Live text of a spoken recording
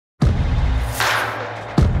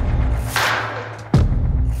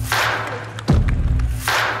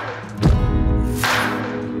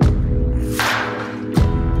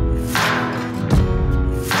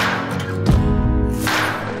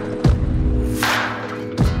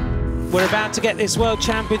We're about to get this World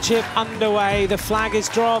Championship underway. The flag is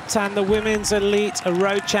dropped and the Women's Elite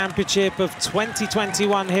Road Championship of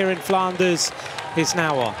 2021 here in Flanders is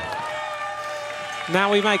now on.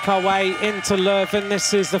 Now we make our way into Leuven.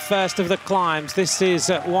 This is the first of the climbs. This is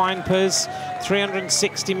at Wijnpers,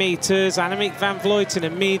 360 metres. Annemiek van Vleuten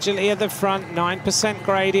immediately at the front, 9%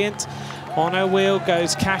 gradient. On her wheel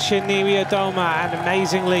goes Kasia Niewiadoma, and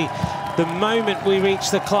amazingly, the moment we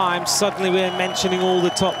reach the climb, suddenly we're mentioning all the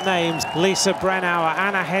top names. Lisa Brennauer,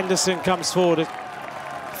 Anna Henderson comes forward.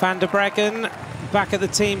 Van der Breggen back at the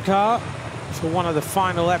team car for one of the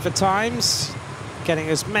final ever times, getting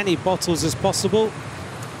as many bottles as possible.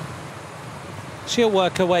 She'll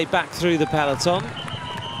work her way back through the peloton.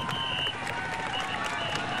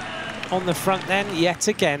 On the front then, yet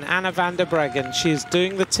again, Anna van der Breggen. She's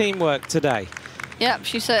doing the teamwork today. Yep,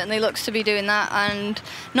 she certainly looks to be doing that and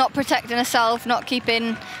not protecting herself, not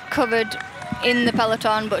keeping covered in the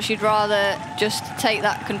peloton, but she'd rather just take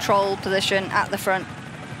that control position at the front.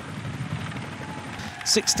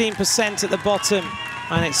 16% at the bottom,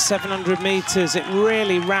 and it's 700 metres. It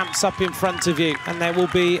really ramps up in front of you, and there will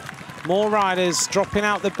be more riders dropping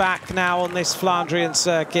out the back now on this Flandrian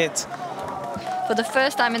circuit. For the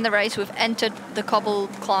first time in the race, we've entered the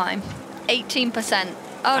cobbled climb. 18%.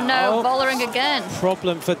 Oh no, Vollering again.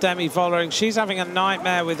 Problem for Demi Vollering. She's having a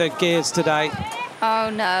nightmare with her gears today.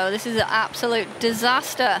 Oh no, this is an absolute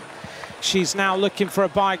disaster. She's now looking for a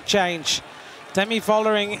bike change. Demi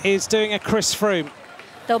Vollering is doing a Chris Froome.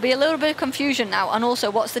 There'll be a little bit of confusion now, and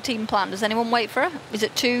also what's the team plan? Does anyone wait for her? Is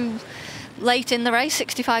it too late in the race,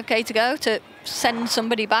 65k to go, to send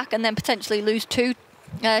somebody back and then potentially lose two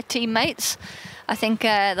teammates? I think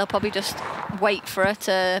they'll probably just wait for her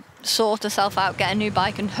to sort herself out, get a new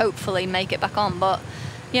bike and hopefully make it back on. But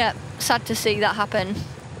yeah, sad to see that happen.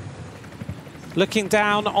 Looking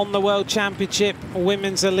down on the World Championship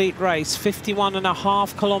Women's Elite race,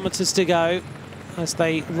 51.5 kilometres to go as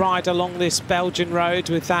they ride along this Belgian road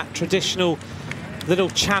with that traditional little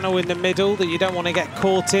channel in the middle that you don't want to get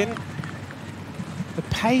caught in. The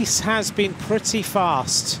pace has been pretty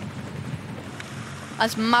fast.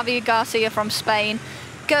 As Mavi Garcia from Spain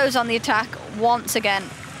goes on the attack once again.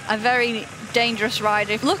 A very dangerous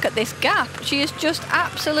rider. Look at this gap. She has just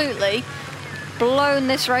absolutely blown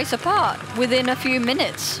this race apart within a few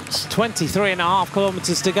minutes. It's 23.5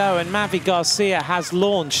 kilometres to go, and Mavi Garcia has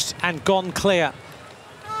launched and gone clear.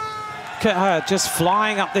 Look at her just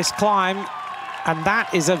flying up this climb, and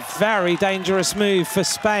that is a very dangerous move for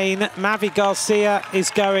Spain. Mavi Garcia is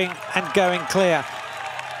going clear.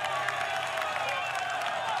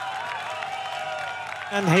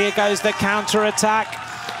 And here goes the counter-attack.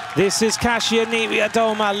 This is Kasia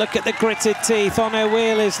Niewiadoma. Look at the gritted teeth. On her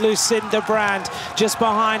wheel is Lucinda Brand. Just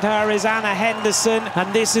behind her is Anna Henderson.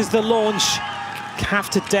 And this is the launch. You have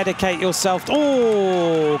to dedicate yourself.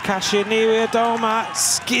 Oh, Kasia Niewiadoma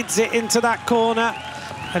skids it into that corner.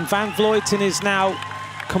 And Van Vleuten is now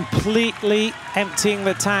completely emptying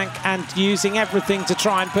the tank and using everything to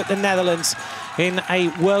try and put the Netherlands in a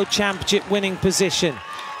World Championship winning position.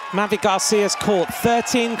 Mavi Garcia's caught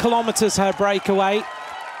 13 kilometres her breakaway.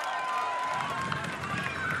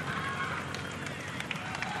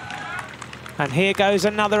 And here goes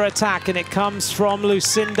another attack, and it comes from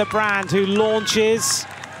Lucinda Brand, who launches.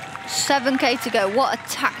 7k to go. What a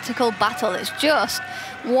tactical battle. It's just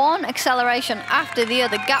one acceleration after the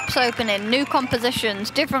other. Gaps opening, new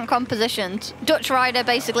compositions, different compositions. Dutch rider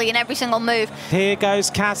basically in every single move. Here goes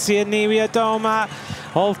Kasia Niewiadoma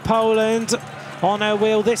of Poland. On her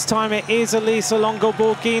wheel, this time it is Elisa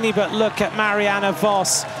Longo-Borghini, but look at Marianne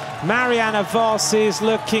Vos. Marianne Vos is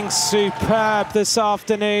looking superb this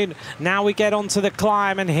afternoon. Now we get onto the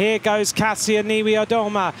climb, and here goes Kasia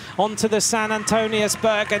Niewiadoma onto the San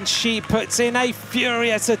Antoniusberg, and she puts in a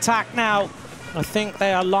furious attack now. I think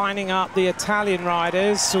they are lining up the Italian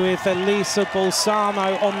riders with Elisa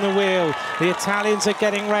Balsamo on the wheel. The Italians are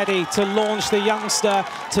getting ready to launch the youngster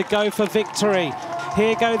to go for victory.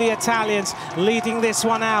 Here go the Italians leading this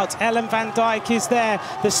one out. Ellen van Dijk is there.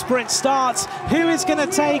 The sprint starts. Who is going to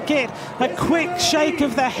take it? A quick shake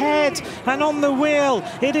of the head, and on the wheel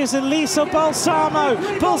it is Elisa Balsamo.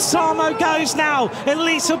 Balsamo goes now.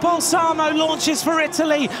 Elisa Balsamo launches for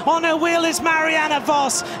Italy. On her wheel is Marianne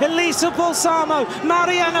Vos. Elisa Balsamo,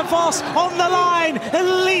 Marianne Vos on the line.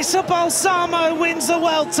 Elisa Balsamo wins the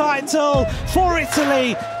world title for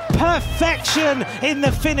Italy. Perfection in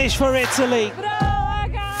the finish for Italy.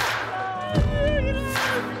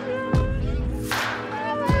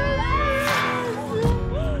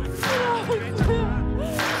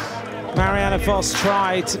 Marianne Vos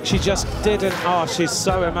tried, she just didn't. Oh, she's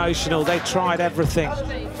so emotional. They tried everything.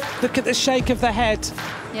 Look at the shake of the head.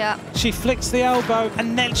 Yeah. She flicks the elbow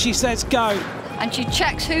and then she says go. And she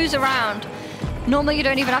checks who's around. Normally you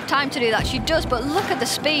don't even have time to do that. She does, but look at the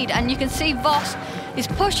speed. And you can see Vos is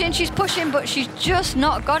pushing, she's pushing, but she's just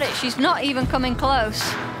not got it. She's not even coming close.